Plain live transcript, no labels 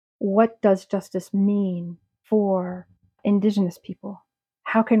what does justice mean for Indigenous people?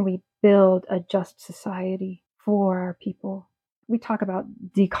 How can we build a just society for our people? We talk about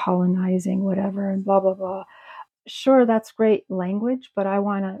decolonizing whatever and blah, blah, blah. Sure, that's great language, but I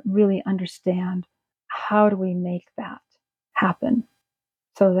want to really understand, how do we make that happen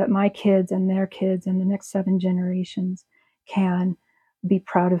so that my kids and their kids and the next 7 generations can be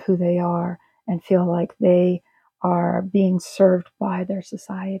proud of who they are and feel like they are being served by their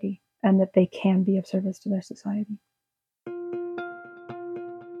society and that they can be of service to their society.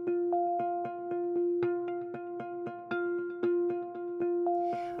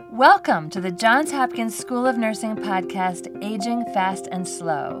 Welcome to the Johns Hopkins School of Nursing podcast, Aging Fast and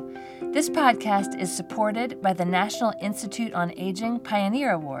Slow. This podcast is supported by the National Institute on Aging Pioneer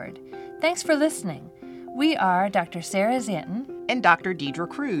Award. Thanks for listening. We are Dr. Sarah Zanton and Dr. Deidre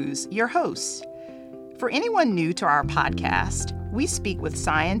Cruz, your hosts. For anyone new to our podcast, we speak with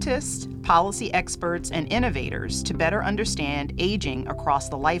scientists, policy experts, and innovators to better understand aging across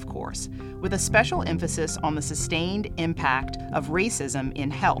the life course, with a special emphasis on the sustained impact of racism in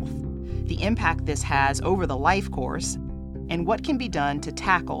health, the impact this has over the life course, and what can be done to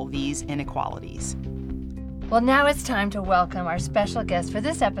tackle these inequalities. Well, now it's time to welcome our special guest for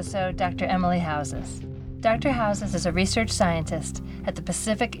this episode, Dr. Emily Houses. Dr. Houses is a research scientist at the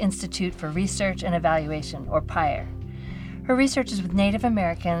Pacific Institute for Research and Evaluation, or PIRE. Her research is with Native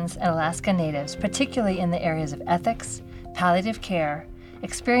Americans and Alaska Natives, particularly in the areas of ethics, palliative care,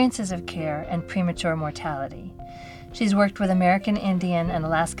 experiences of care, and premature mortality. She's worked with American Indian and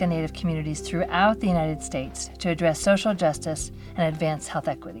Alaska Native communities throughout the United States to address social justice and advance health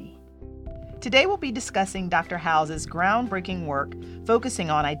equity. Today we'll be discussing Dr. Houses' groundbreaking work focusing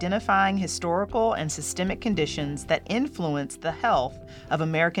on identifying historical and systemic conditions that influence the health of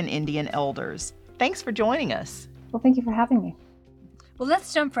American Indian elders. Thanks for joining us. Well, thank you for having me. Well,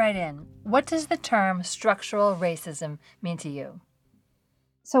 let's jump right in. What does the term structural racism mean to you?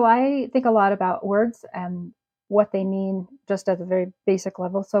 So I think a lot about words and what they mean just at a very basic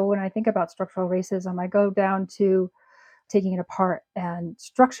level. So when I think about structural racism, I go down to taking it apart and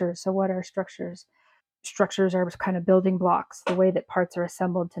structures. So what are structures? Structures are kind of building blocks, the way that parts are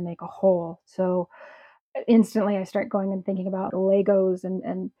assembled to make a whole. So instantly I start going and thinking about Legos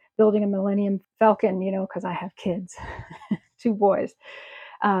and building a Millennium Falcon, because I have kids, 2 boys.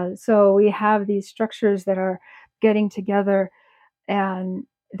 So we have these structures that are getting together, and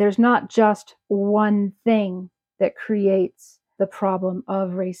there's not just one thing that creates the problem of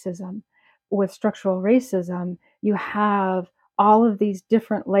racism. With structural racism, you have all of these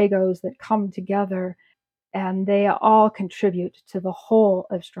different Legos that come together, and they all contribute to the whole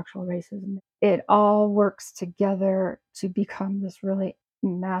of structural racism. It all works together to become this really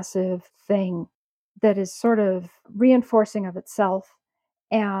massive thing that is sort of reinforcing of itself,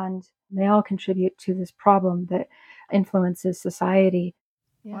 and they all contribute to this problem that influences society.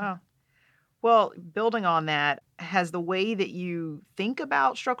 Yeah. Wow. Well, building on that, has the way that you think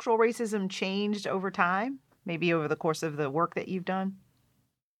about structural racism changed over time? Maybe over the course of the work that you've done?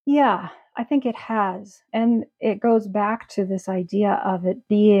 Yeah, I think it has. And it goes back to this idea of it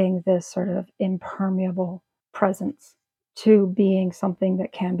being this sort of impermeable presence to being something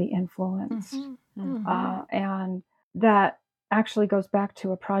that can be influenced. Mm-hmm. And that actually goes back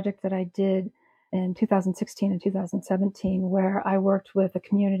to a project that I did in 2016 and 2017, where I worked with a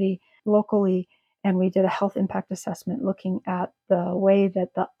community locally, and we did a health impact assessment looking at the way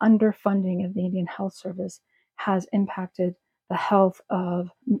that the underfunding of the Indian Health Service has impacted the health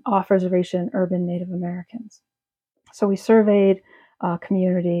of off-reservation urban Native Americans. So we surveyed a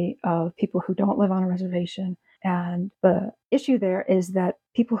community of people who don't live on a reservation, and the issue there is that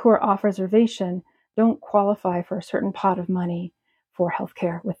people who are off-reservation don't qualify for a certain pot of money for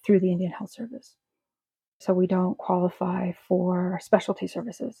healthcare through the Indian Health Service. So we don't qualify for specialty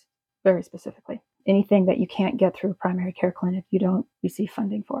services, very specifically. Anything that you can't get through a primary care clinic, you don't receive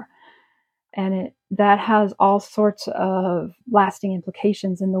funding for. And that has all sorts of lasting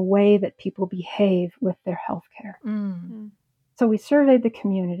implications in the way that people behave with their healthcare. Mm-hmm. So we surveyed the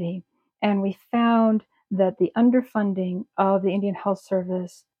community, and we found that the underfunding of the Indian Health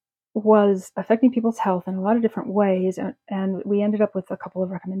Service was affecting people's health in a lot of different ways, and we ended up with a couple of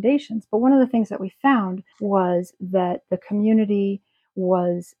recommendations. But one of the things that we found was that the community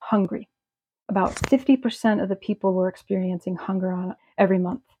was hungry. About 50% of the people were experiencing hunger every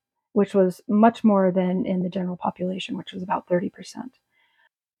month, which was much more than in the general population, which was about 30%.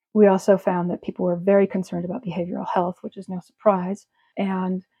 We also found that people were very concerned about behavioral health, which is no surprise,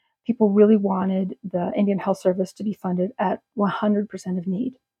 and people really wanted the Indian Health Service to be funded at 100% of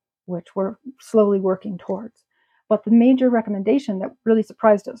need, which we're slowly working towards. But the major recommendation that really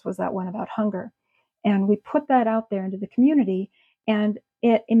surprised us was that one about hunger. And we put that out there into the community, and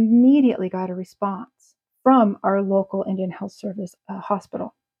it immediately got a response from our local Indian Health Service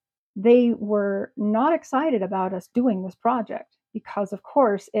hospital. They were not excited about us doing this project because, of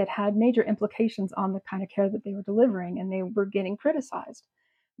course, it had major implications on the kind of care that they were delivering, and they were getting criticized.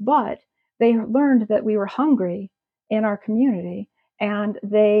 But they learned that we were hungry in our community, and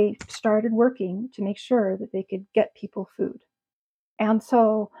they started working to make sure that they could get people food. And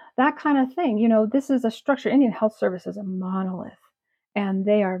so that kind of thing, this is a structure. Indian Health Service is a monolith, and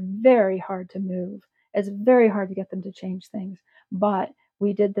they are very hard to move. It's very hard to get them to change things. But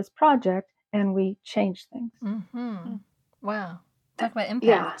we did this project and we changed things. Mm-hmm. Wow. Talk about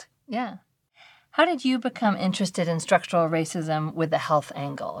impact. Yeah. How did you become interested in structural racism with the health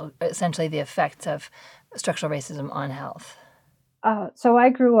angle, essentially the effects of structural racism on health? So I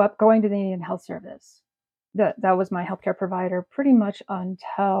grew up going to the Indian Health Service. That was my healthcare provider pretty much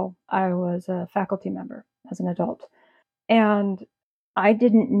until I was a faculty member as an adult. And I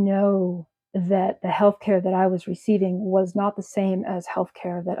didn't know that the healthcare that I was receiving was not the same as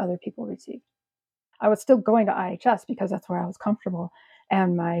healthcare that other people received. I was still going to IHS because that's where I was comfortable.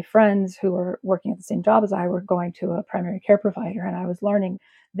 And my friends who were working at the same job as I were going to a primary care provider, and I was learning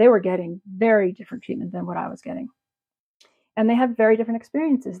they were getting very different treatment than what I was getting. And they had very different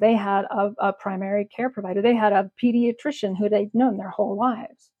experiences. They had a primary care provider. They had a pediatrician who they'd known their whole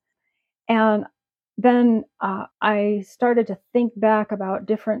lives. And then I started to think back about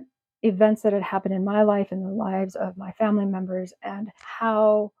different events that had happened in my life and the lives of my family members, and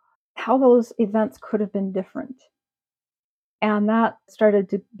how those events could have been different. And that started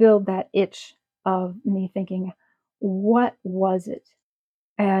to build that itch of me thinking, what was it?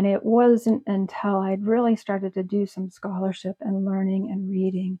 And it wasn't until I'd really started to do some scholarship and learning and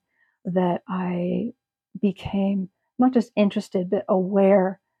reading that I became not just interested, but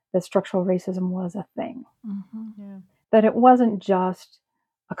aware that structural racism was a thing. Mm-hmm. Yeah. That it wasn't just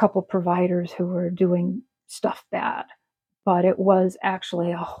a couple providers who were doing stuff bad, but it was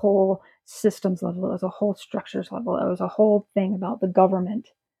actually a whole systems level. It was a whole structures level. It was a whole thing about the government.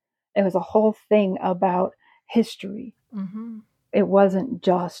 It was a whole thing about history. Mm-hmm. It wasn't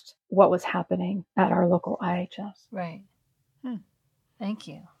just what was happening at our local IHS. Right. Thank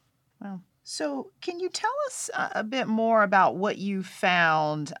you. Wow. So can you tell us a bit more about what you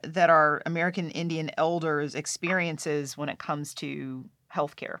found that are American Indian elders' experiences when it comes to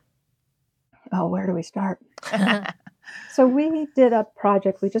healthcare? Oh, where do we start? So we did a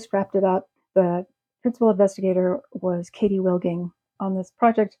project. We just wrapped it up. The principal investigator was Katie Wilging on this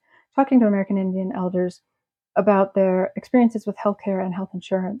project, talking to American Indian elders about their experiences with healthcare and health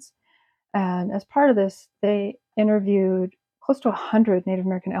insurance. And as part of this, they interviewed close to 100 Native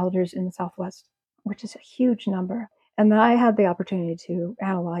American elders in the Southwest, which is a huge number. And then I had the opportunity to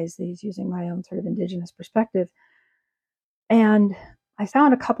analyze these using my own sort of indigenous perspective. And I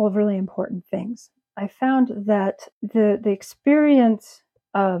found a couple of really important things. I found that the experience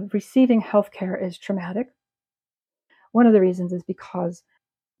of receiving healthcare is traumatic. One of the reasons is because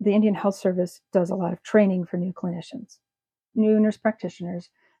the Indian Health Service does a lot of training for new clinicians, new nurse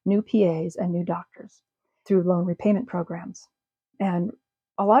practitioners, new PAs, and new doctors through loan repayment programs. And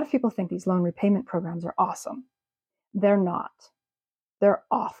a lot of people think these loan repayment programs are awesome. They're not. They're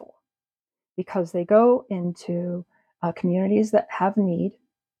awful because they go into communities that have need,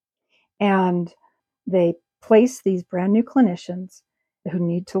 and they place these brand new clinicians who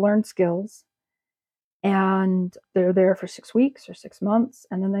need to learn skills, and they're there for 6 weeks or 6 months,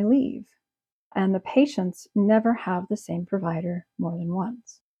 and then they leave. And the patients never have the same provider more than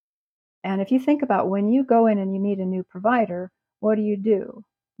once. And if you think about when you go in and you meet a new provider, what do?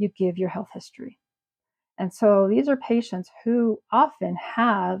 You give your health history. And so these are patients who often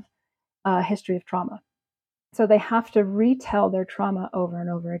have a history of trauma. So they have to retell their trauma over and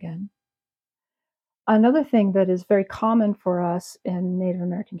over again. Another thing that is very common for us in Native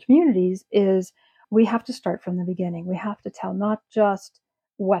American communities is we have to start from the beginning. We have to tell not just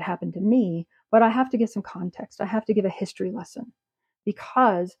what happened to me, but I have to give some context. I have to give a history lesson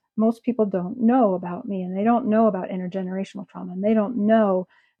because most people don't know about me, and they don't know about intergenerational trauma, and they don't know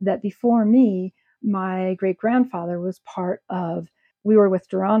that before me, my great-grandfather was part of, we were with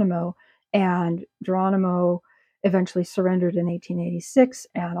Geronimo, and Geronimo eventually surrendered in 1886,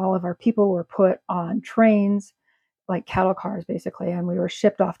 and all of our people were put on trains, like cattle cars basically, and we were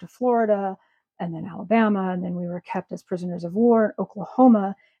shipped off to Florida and then Alabama, and then we were kept as prisoners of war in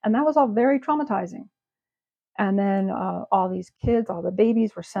Oklahoma, and that was all very traumatizing. And then all these kids, all the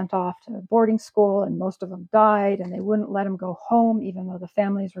babies were sent off to boarding school, and most of them died, and they wouldn't let them go home, even though the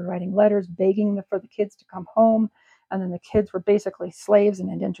families were writing letters begging for the kids to come home. And then the kids were basically slaves and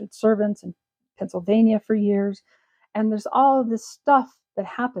indentured servants in Pennsylvania for years. And there's all of this stuff that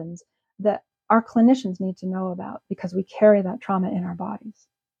happens that our clinicians need to know about because we carry that trauma in our bodies.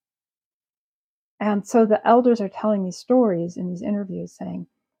 And so the elders are telling these stories in these interviews saying,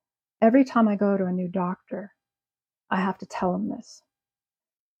 every time I go to a new doctor, I have to tell them this.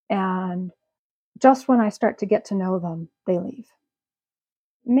 And just when I start to get to know them, they leave.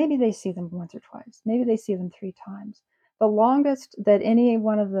 Maybe they see them once or twice. Maybe they see them 3 times. The longest that any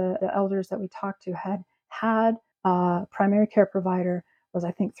one of the elders that we talked to had a primary care provider was,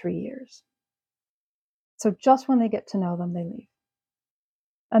 I think, 3 years. So just when they get to know them, they leave.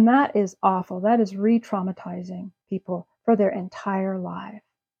 And that is awful. That is re-traumatizing people for their entire life.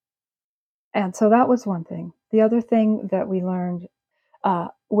 And so that was one thing. The other thing that we learned,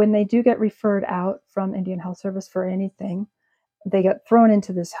 when they do get referred out from Indian Health Service for anything, they get thrown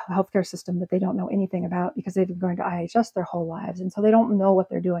into this healthcare system that they don't know anything about because they've been going to IHS their whole lives. And so they don't know what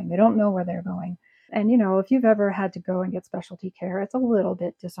they're doing. They don't know where they're going. And, if you've ever had to go and get specialty care, it's a little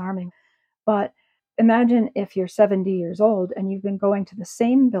bit disarming. But imagine if you're 70 years old and you've been going to the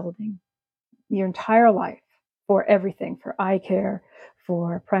same building your entire life for everything, for eye care,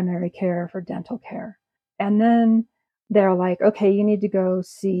 for primary care, for dental care. And then they're like, okay, you need to go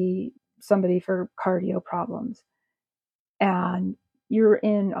see somebody for cardio problems. And you're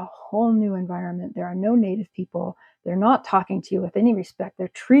in a whole new environment. There are no native people. They're not talking to you with any respect. They're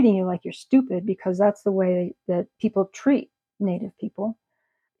treating you like you're stupid because that's the way that people treat native people.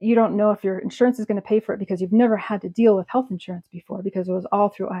 You don't know if your insurance is going to pay for it because you've never had to deal with health insurance before because it was all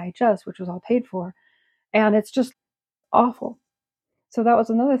through IHS, which was all paid for. And it's just awful. So that was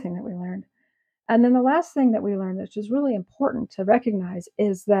another thing that we learned. And then the last thing that we learned, which is really important to recognize,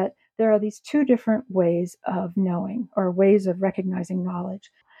 is that there are these 2 different ways of knowing or ways of recognizing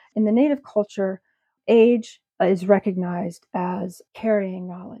knowledge. In the native culture, age is recognized as carrying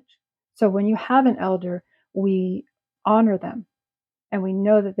knowledge. So when you have an elder, we honor them and we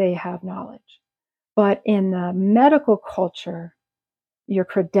know that they have knowledge. But in the medical culture, your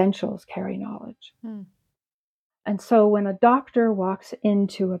credentials carry knowledge. And so when a doctor walks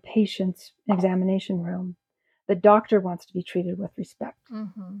into a patient's examination room, the doctor wants to be treated with respect.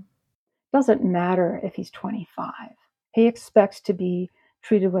 Doesn't matter if he's 25. He expects to be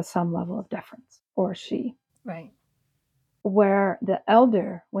treated with some level of deference, or she. Right. Where the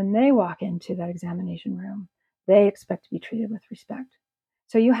elder, when they walk into that examination room, they expect to be treated with respect.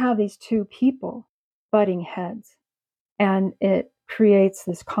 So you have these 2 people butting heads, and it creates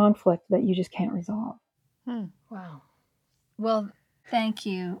this conflict that you just can't resolve. Wow. Well, thank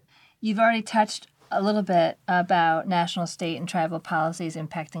you. You've already touched a little bit about national, state, and tribal policies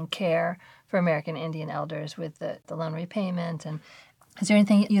impacting care for American Indian elders with the loan repayment. And is there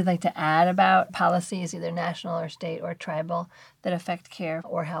anything you'd like to add about policies, either national or state or tribal, that affect care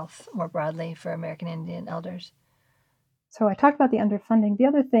or health more broadly for American Indian elders? So I talked about the underfunding. The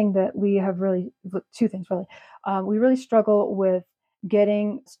other thing that we have 2 things really. We really struggle with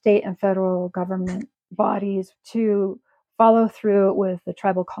getting state and federal government bodies to follow through with the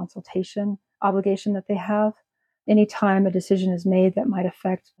tribal consultation obligation that they have. Anytime a decision is made that might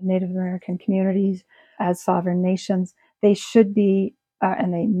affect Native American communities as sovereign nations, they should be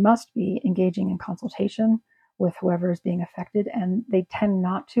and they must be engaging in consultation with whoever is being affected. And they tend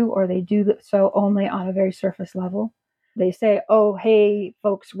not to, or they do so only on a very surface level. They say, oh, hey,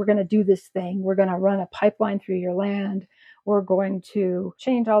 folks, we're going to do this thing. We're going to run a pipeline through your land. We're going to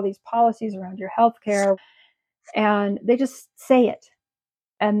change all these policies around your health care. And they just say it.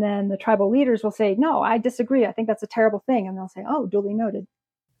 And then the tribal leaders will say, no, I disagree. I think that's a terrible thing. And they'll say, oh, duly noted.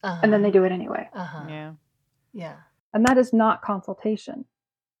 And then they do it anyway. Yeah. And that is not consultation.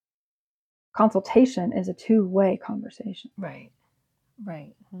 Consultation is a 2-way conversation. Right.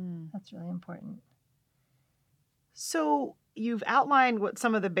 That's really important. So you've outlined what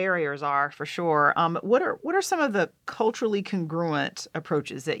some of the barriers are for sure. What are some of the culturally congruent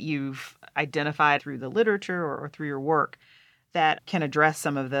approaches that you've identified through the literature or through your work that can address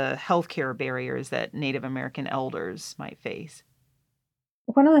some of the healthcare barriers that Native American elders might face?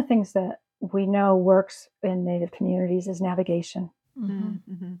 One of the things that we know works in Native communities is navigation.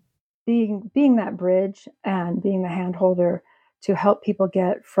 Being that bridge and being the handholder to help people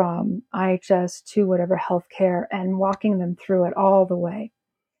get from IHS to whatever healthcare and walking them through it all the way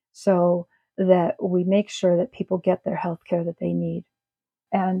so that we make sure that people get their healthcare that they need.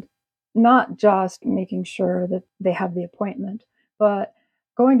 And not just making sure that they have the appointment, but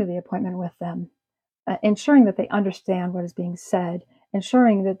going to the appointment with them, ensuring that they understand what is being said,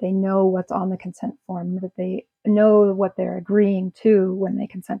 ensuring that they know what's on the consent form, that they know what they're agreeing to when they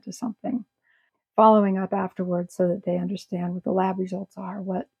consent to something. following up afterwards so that they understand what the lab results are,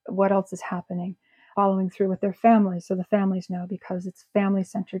 what else is happening, following through with their families so the families know, because it's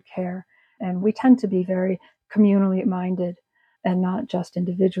family-centered care. And we tend to be very communally minded and not just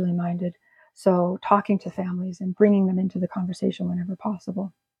individually minded. So talking to families and bringing them into the conversation whenever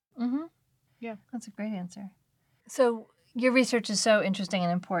possible. Mm-hmm. Yeah, that's a great answer. So your research is so interesting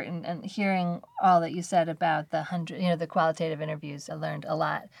and important, and hearing all that you said about the qualitative interviews, I learned a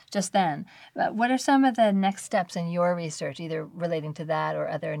lot just then. But what are some of the next steps in your research, either relating to that or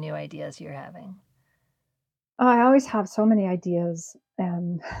other new ideas you're having? I always have so many ideas,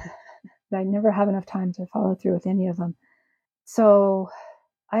 and I never have enough time to follow through with any of them. So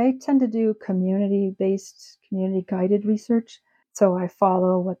I tend to do community-based, community-guided research. So I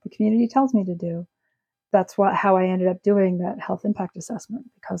follow what the community tells me to do. That's how I ended up doing that health impact assessment,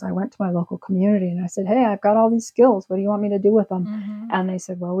 because I went to my local community and I said, hey, I've got all these skills. What do you want me to do with them? Mm-hmm. And they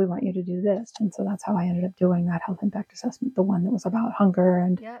said, well, we want you to do this. And so that's how I ended up doing that health impact assessment, the one that was about hunger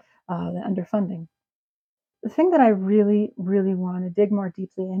and Yep. the underfunding. The thing that I really, really want to dig more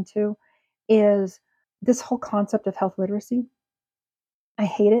deeply into is this whole concept of health literacy. I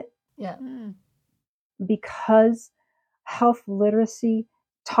hate it. Yeah. Because health literacy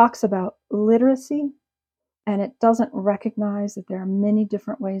talks about literacy, and it doesn't recognize that there are many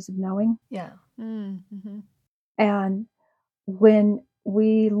different ways of knowing. Yeah. Mm-hmm. And when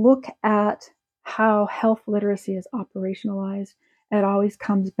we look at how health literacy is operationalized, it always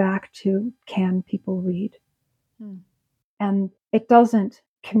comes back to, can people read? And it doesn't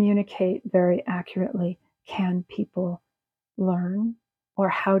communicate very accurately, can people learn? Or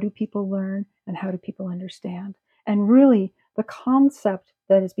how do people learn? And how do people understand? And really, the concept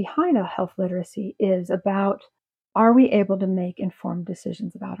that is behind a health literacy is about, are we able to make informed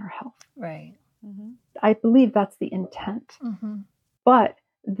decisions about our health? Right. Mm-hmm. I believe that's the intent. Mm-hmm. But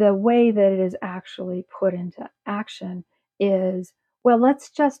the way that it is actually put into action is, well, let's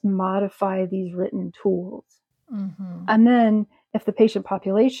just modify these written tools. Mm-hmm. And then if the patient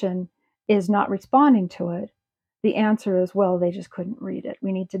population is not responding to it, the answer is, well, they just couldn't read it.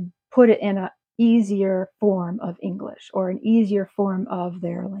 We need to put it in an easier form of English or an easier form of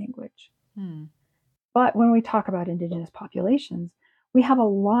their language. But when we talk about Indigenous populations, we have a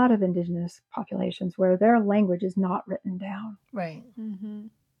lot of Indigenous populations where their language is not written down. Right. Mm-hmm.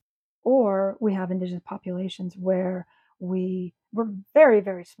 Or we have Indigenous populations where we're very,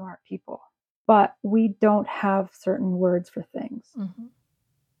 very smart people, but we don't have certain words for things.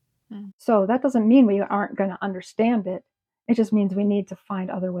 Mm-hmm. So that doesn't mean we aren't going to understand it. It just means we need to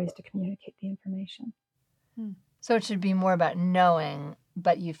find other ways to communicate the information. So it should be more about knowing,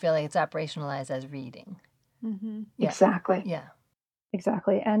 but you feel like it's operationalized as reading. Mm-hmm. Yeah. Exactly. Yeah.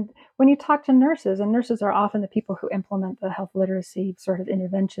 Exactly. And when you talk to nurses, and nurses are often the people who implement the health literacy sort of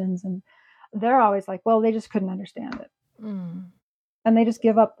interventions, and they're always like, well, they just couldn't understand it. And they just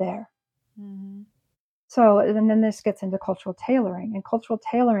give up there. Mm-hmm. So, and then this gets into cultural tailoring. And cultural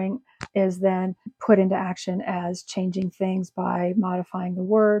tailoring is then put into action as changing things by modifying the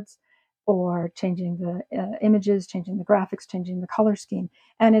words or changing the images, changing the graphics, changing the color scheme.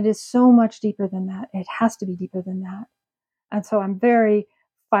 And it is so much deeper than that. It has to be deeper than that. And so I'm very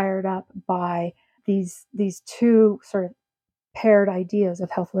fired up by these two sort of paired ideas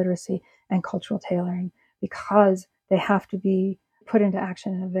of health literacy and cultural tailoring, because they have to be put into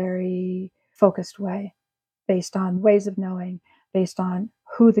action in a very focused way, based on ways of knowing, based on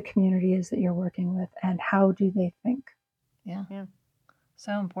who the community is that you're working with and how do they think. Yeah.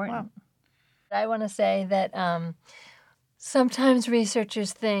 So important. Wow. I want to say that sometimes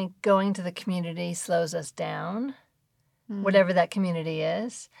researchers think going to the community slows us down, whatever that community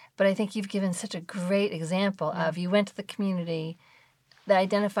is. But I think you've given such a great example of, you went to the community that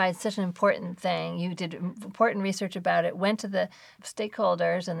identified such an important thing. You did important research about it, went to the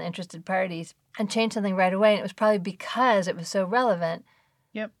stakeholders and the interested parties and changed something right away. And it was probably because it was so relevant.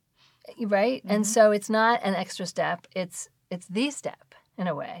 Yep. Right? And so it's not an extra step. It's the step in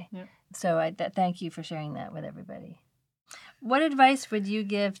a way. Yep. So thank you for sharing that with everybody. What advice would you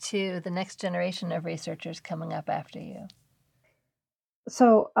give to the next generation of researchers coming up after you?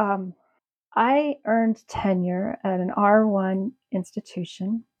 So I earned tenure at an R1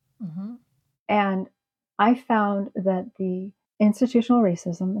 institution, and I found that the institutional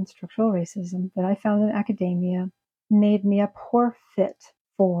racism and structural racism that I found in academia made me a poor fit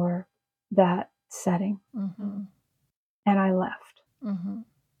for that setting. And I left.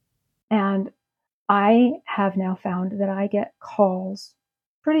 And I have now found that I get calls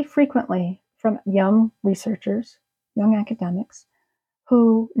pretty frequently from young researchers, young academics,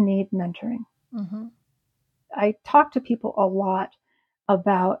 who need mentoring. I talk to people a lot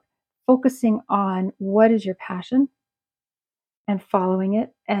about focusing on what is your passion and following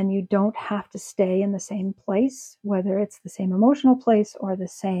it. And you don't have to stay in the same place, whether it's the same emotional place or the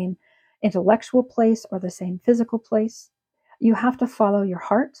same intellectual place or the same physical place. You have to follow your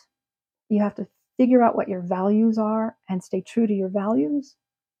heart. You have to figure out what your values are and stay true to your values.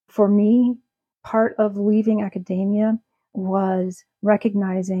 For me, part of leaving academia was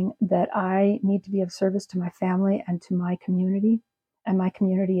recognizing that I need to be of service to my family and to my community. And my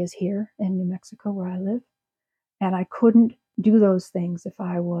community is here in New Mexico where I live. And I couldn't do those things if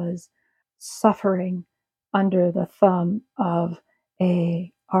I was suffering under the thumb of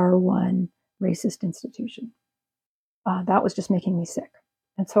a R1 racist institution. That was just making me sick.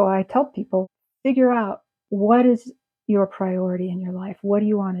 And so I tell people, figure out what is your priority in your life. What do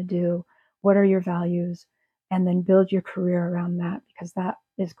you want to do? What are your values? And then build your career around that, because that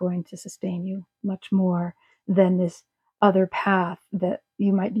is going to sustain you much more than this other path that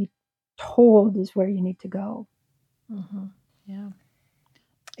you might be told is where you need to go. Mm-hmm. Yeah.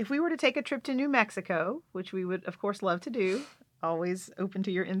 If we were to take a trip to New Mexico, which we would, of course, love to do, always open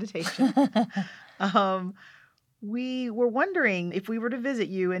to your invitation, we were wondering if we were to visit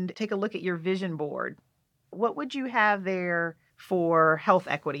you and take a look at your vision board, what would you have there for health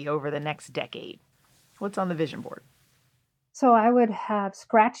equity over the next decade? What's on the vision board? So I would have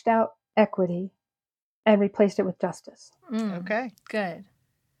scratched out equity and replaced it with justice. Okay. Good.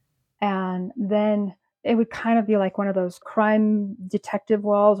 And then it would kind of be like one of those crime detective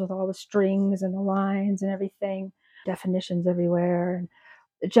walls with all the strings and the lines and everything, definitions everywhere,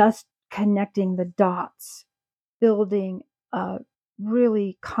 and just connecting the dots, building a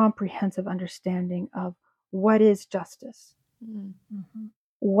really comprehensive understanding of what is justice. Mm-hmm.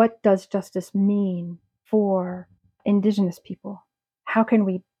 What does justice mean for Indigenous people? How can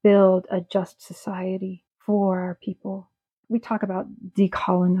we build a just society for our people? We talk about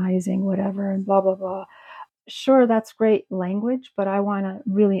decolonizing whatever and blah, blah, blah. Sure, that's great language, but I want to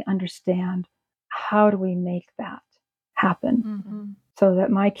really understand, how do we make that happen Mm-hmm. so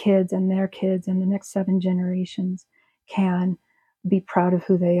that my kids and their kids and the next 7 generations can be proud of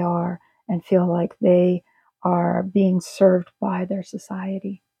who they are and feel like they are being served by their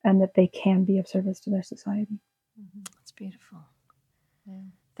society and that they can be of service to their society. That's beautiful. Yeah.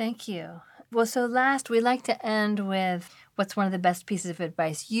 Thank you. Well, so last, we like to end with what's one of the best pieces of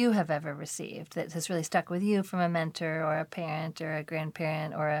advice you have ever received that has really stuck with you from a mentor or a parent or a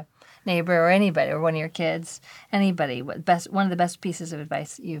grandparent or a neighbor or anybody or one of your kids, anybody. One of the best pieces of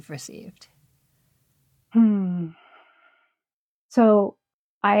advice you've received? So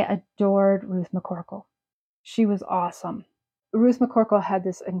I adored Ruth McCorkle. She was awesome. Ruth McCorkle had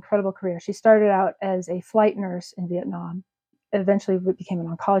this incredible career. She started out as a flight nurse in Vietnam, eventually became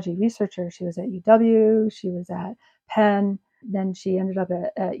an oncology researcher. She was at UW, she was at Penn, then she ended up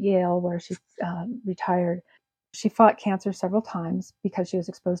at Yale, where she retired. She fought cancer several times because she was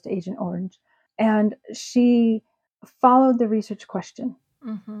exposed to Agent Orange. And she followed the research question.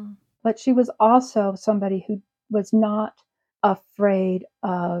 Mm-hmm. But she was also somebody who was not afraid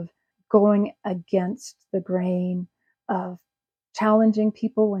of going against the grain, of challenging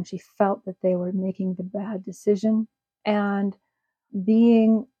people when she felt that they were making the bad decision, and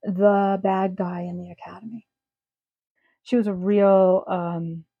being the bad guy in the academy. She was a real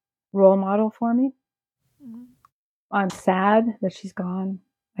role model for me. Mm-hmm. I'm sad that she's gone.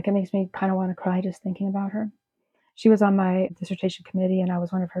 Like, it makes me kind of want to cry just thinking about her. She was on my dissertation committee and I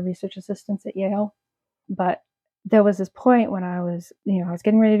was one of her research assistants at Yale. But there was this point when I was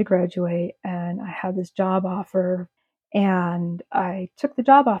getting ready to graduate and I had this job offer, and I took the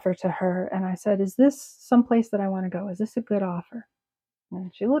job offer to her and I said, is this someplace that I want to go? Is this a good offer? And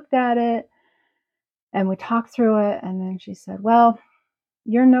she looked at it and we talked through it. And then she said, well,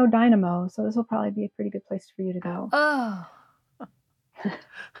 you're no dynamo, so this will probably be a pretty good place for you to go. Oh.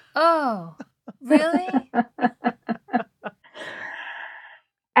 Oh, really?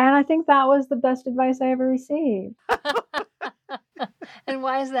 And I think that was the best advice I ever received. And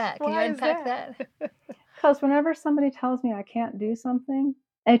why is that? Can you unpack that? Because whenever somebody tells me I can't do something,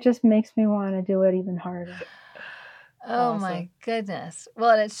 it just makes me want to do it even harder. Oh, awesome. My goodness. Well,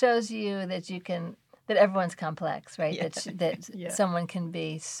 and it shows you that that everyone's complex, right? Yeah. That yeah. Someone can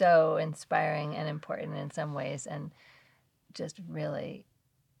be so inspiring and important in some ways and just really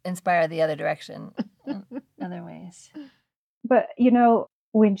inspire the other direction in other ways. But,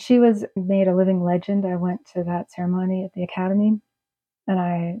 when she was made a living legend, I went to that ceremony at the Academy, and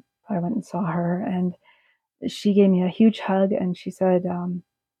I went and saw her, and she gave me a huge hug, and she said,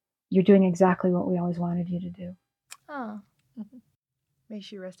 you're doing exactly what we always wanted you to do. Oh. May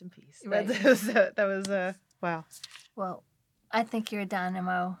she rest in peace. Right. That was wow. Well, I think you're a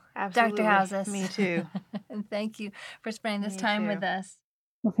dynamo. Absolutely. Dr. Houses. Me too. And thank you for spending this Me time too. with us.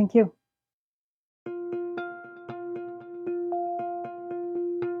 Well, thank you.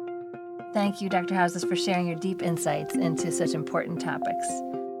 Thank you, Dr. Houses, for sharing your deep insights into such important topics.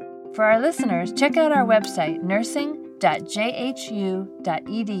 For our listeners, check out our website,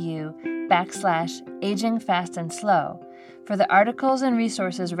 nursing.jhu.edu/aging fast and slow for the articles and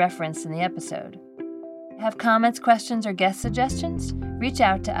resources referenced in the episode. Have comments, questions, or guest suggestions? Reach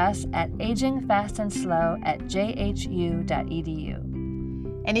out to us at agingfastandslow@jhu.edu.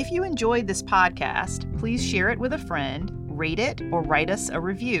 And if you enjoyed this podcast, please share it with a friend, rate it, or write us a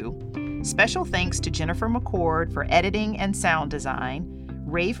review. Special thanks to Jennifer McCord for editing and sound design,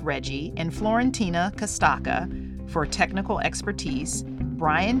 Rafe Reggie and Florentina Kostaka for technical expertise,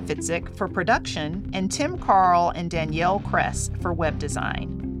 Brian Fitzik for production, and Tim Carl and Danielle Kress for web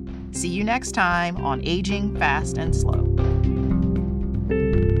design. See you next time on Aging Fast and Slow.